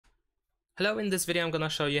Hello, in this video I'm gonna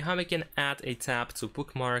show you how we can add a tab to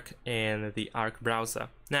Bookmark in the Arc browser.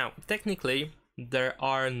 Now, technically, there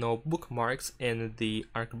are no bookmarks in the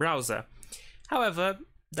Arc browser. However,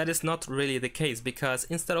 that is not really the case because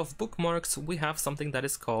instead of bookmarks, we have something that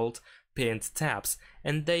is called pinned tabs,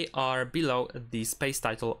 and they are below the space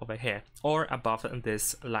title over here or above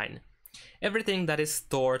this line. Everything that is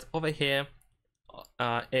stored over here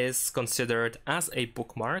is considered as a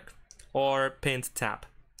bookmark or pinned tab.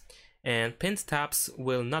 And pinned tabs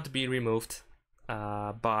will not be removed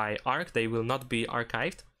by Arc, they will not be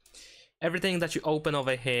archived. Everything that you open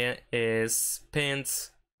over here is pinned.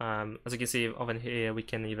 As you can see over here, we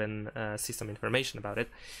can even see some information about it.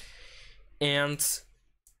 And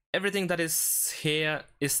everything that is here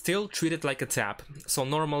is still treated like a tab. So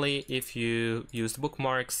normally if you used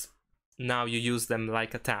bookmarks, now you use them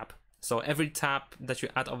like a tab. So every tab that you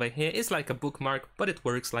add over here is like a bookmark, but it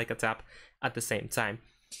works like a tab at the same time.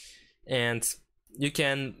 And you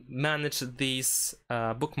can manage these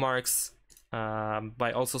bookmarks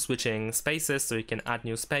by also switching spaces, so you can add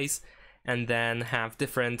new space and then have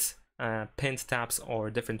different pinned tabs or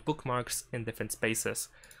different bookmarks in different spaces.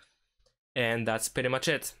 And that's pretty much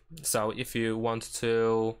it. So if you want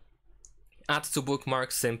to add to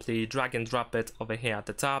bookmarks, simply drag and drop it over here at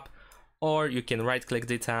the top, or you can right click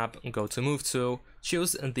the tab, go to move to,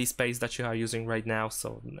 choose the space that you are using right now.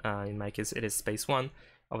 So in my case it is space 1.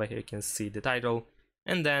 Over here you can see the title,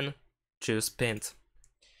 and then choose pinned.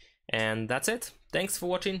 And that's it. Thanks for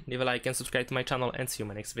watching. Leave a like and subscribe to my channel, and see you in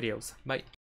my next videos. Bye.